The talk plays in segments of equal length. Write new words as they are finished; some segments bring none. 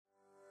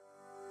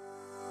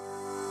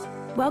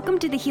Welcome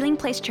to the Healing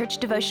Place Church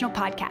Devotional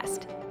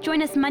Podcast.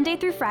 Join us Monday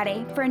through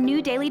Friday for a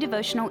new daily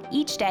devotional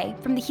each day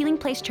from the Healing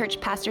Place Church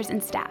pastors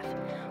and staff.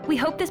 We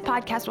hope this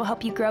podcast will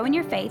help you grow in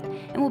your faith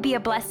and will be a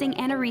blessing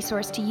and a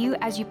resource to you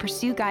as you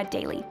pursue God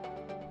daily.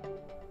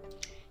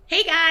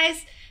 Hey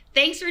guys,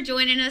 thanks for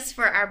joining us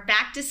for our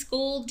back to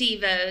school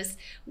devos.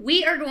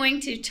 We are going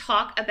to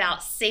talk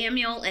about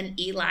Samuel and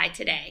Eli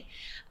today.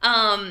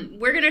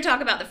 We're going to talk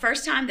about the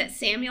first time that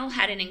Samuel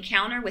had an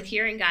encounter with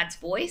hearing God's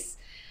voice.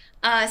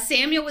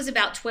 Samuel was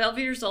about 12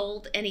 years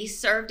old and he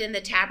served in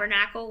the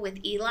tabernacle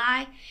with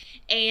Eli.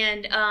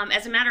 And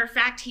as a matter of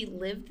fact, he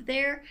lived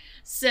there.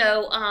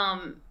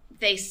 So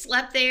they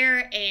slept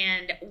there,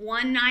 and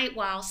one night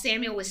while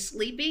Samuel was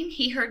sleeping,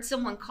 he heard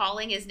someone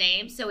calling his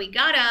name. So he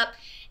got up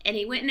and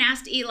he went and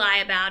asked Eli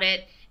about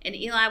it. And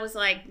Eli was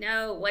like,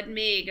 "No, it wasn't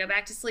me. Go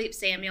back to sleep,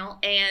 Samuel."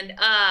 And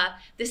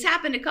this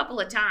happened a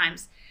couple of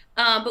times.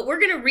 But we're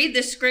going to read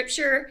the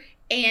scripture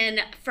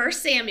in 1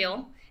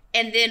 Samuel,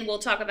 and then we'll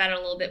talk about it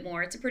a little bit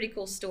more. It's a pretty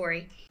cool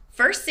story.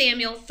 1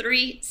 Samuel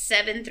 3,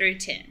 7 through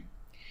 10.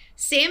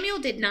 Samuel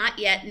did not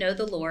yet know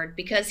the Lord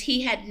because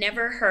he had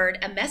never heard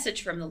a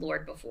message from the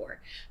Lord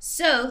before.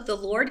 So the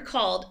Lord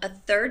called a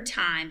third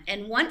time,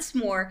 and once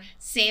more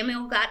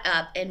Samuel got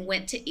up and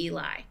went to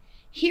Eli.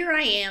 "Here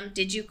I am,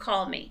 did you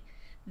call me?"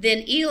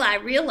 Then Eli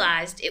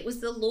realized it was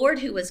the Lord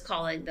who was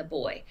calling the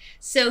boy.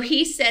 So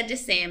he said to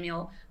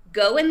Samuel,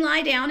 "Go and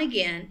lie down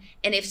again,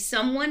 and if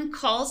someone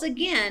calls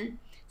again,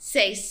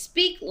 say,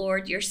 'Speak,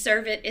 Lord, your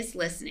servant is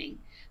listening.'"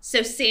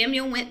 So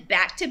Samuel went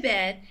back to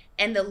bed,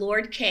 and the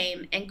Lord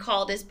came and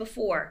called as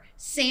before,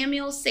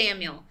 "Samuel,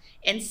 Samuel."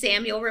 And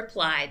Samuel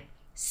replied,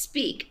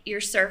 "Speak, your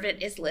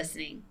servant is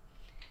listening."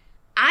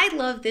 I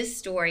love this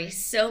story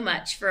so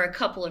much for a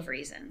couple of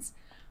reasons.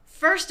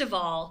 First of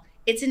all,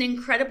 it's an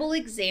incredible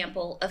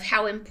example of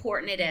how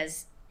important it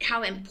is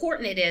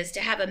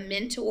to have a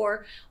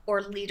mentor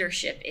or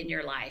leadership in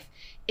your life.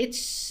 It's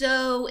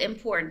so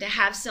important to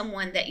have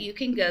someone that you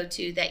can go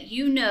to that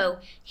you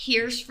know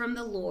hears from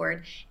the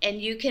Lord,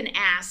 and you can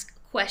ask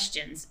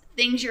questions,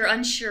 things you're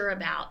unsure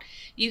about.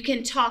 You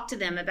can talk to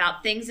them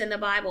about things in the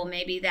Bible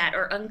maybe that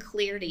are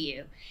unclear to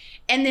you.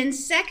 And then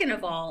second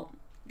of all,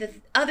 the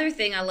other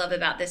thing I love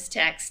about this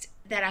text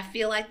that I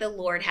feel like the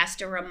Lord has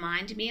to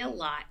remind me a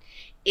lot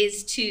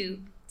is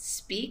to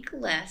speak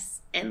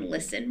less and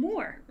listen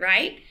more,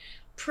 right?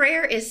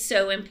 Prayer is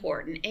so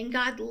important, and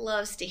God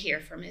loves to hear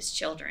from his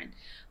children,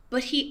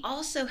 but he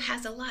also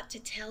has a lot to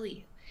tell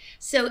you.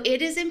 So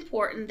it is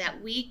important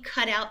that we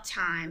cut out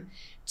time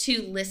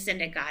to listen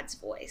to God's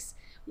voice.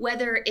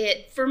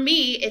 For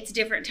me, it's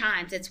different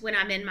times. It's when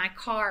I'm in my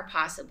car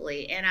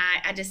possibly, and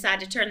I decide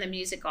to turn the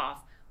music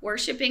off.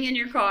 Worshiping in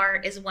your car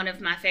is one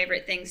of my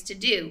favorite things to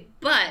do,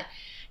 but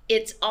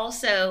it's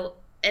also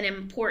an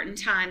important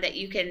time that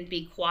you can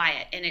be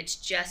quiet and it's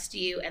just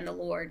you and the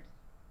Lord.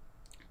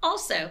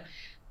 Also,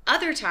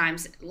 other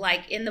times,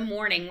 like in the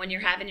morning when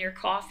you're having your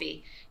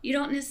coffee, you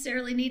don't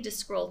necessarily need to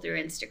scroll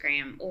through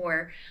Instagram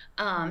or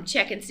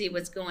check and see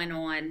what's going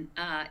on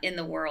in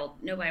the world.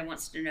 Nobody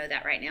wants to know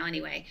that right now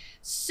anyway.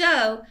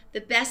 So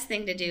the best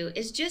thing to do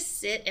is just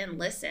sit and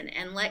listen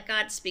and let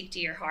God speak to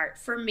your heart.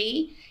 For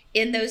me,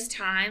 in those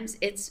times,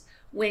 it's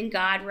when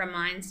God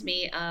reminds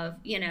me of,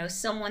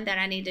 someone that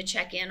I need to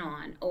check in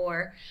on,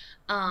 or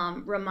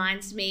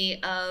reminds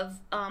me of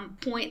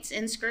points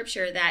in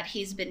scripture that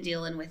he's been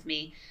dealing with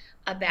me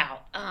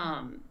about,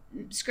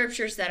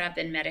 scriptures that I've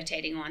been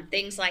meditating on,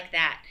 things like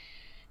that.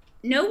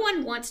 No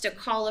one wants to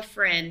call a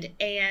friend,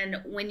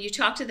 and when you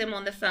talk to them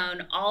on the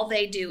phone, all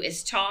they do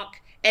is talk,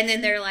 and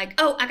then they're like,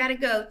 "Oh, I gotta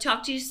go,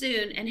 talk to you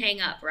soon," and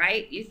hang up,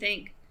 right? You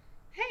think,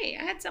 "Hey,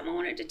 I had something I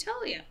wanted to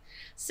tell you."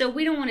 So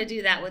we don't want to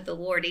do that with the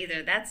Lord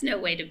either. That's no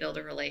way to build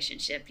a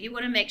relationship. You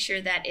want to make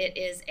sure that it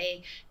is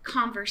a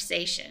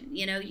conversation.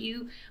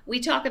 We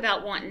talk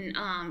about wanting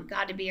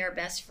God to be our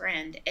best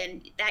friend,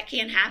 and that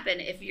can't happen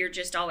if you're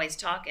just always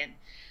talking.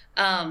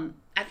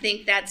 I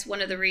think that's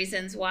one of the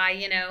reasons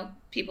why,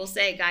 people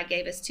say God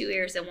gave us 2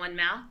 ears and 1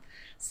 mouth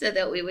so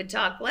that we would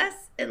talk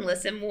less and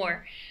listen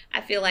more.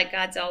 I feel like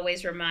God's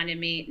always reminding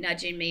me,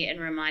 nudging me and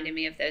reminding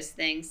me of those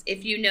things.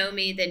 If you know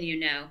me, then you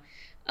know.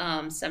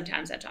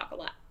 Sometimes I talk a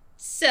lot.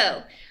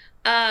 So,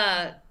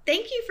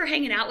 thank you for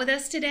hanging out with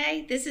us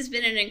today. This has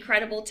been an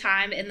incredible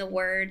time in the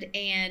Word,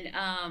 and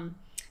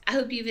I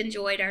hope you've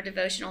enjoyed our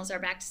devotionals, our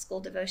back to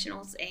school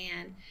devotionals,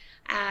 and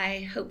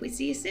I hope we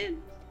see you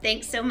soon.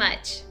 Thanks so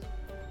much.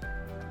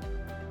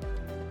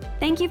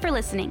 Thank you for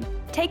listening.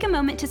 Take a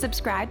moment to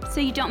subscribe so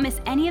you don't miss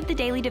any of the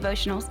daily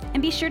devotionals,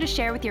 and be sure to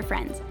share with your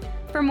friends.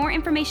 For more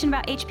information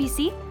about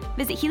HPC,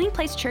 visit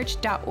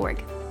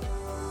healingplacechurch.org.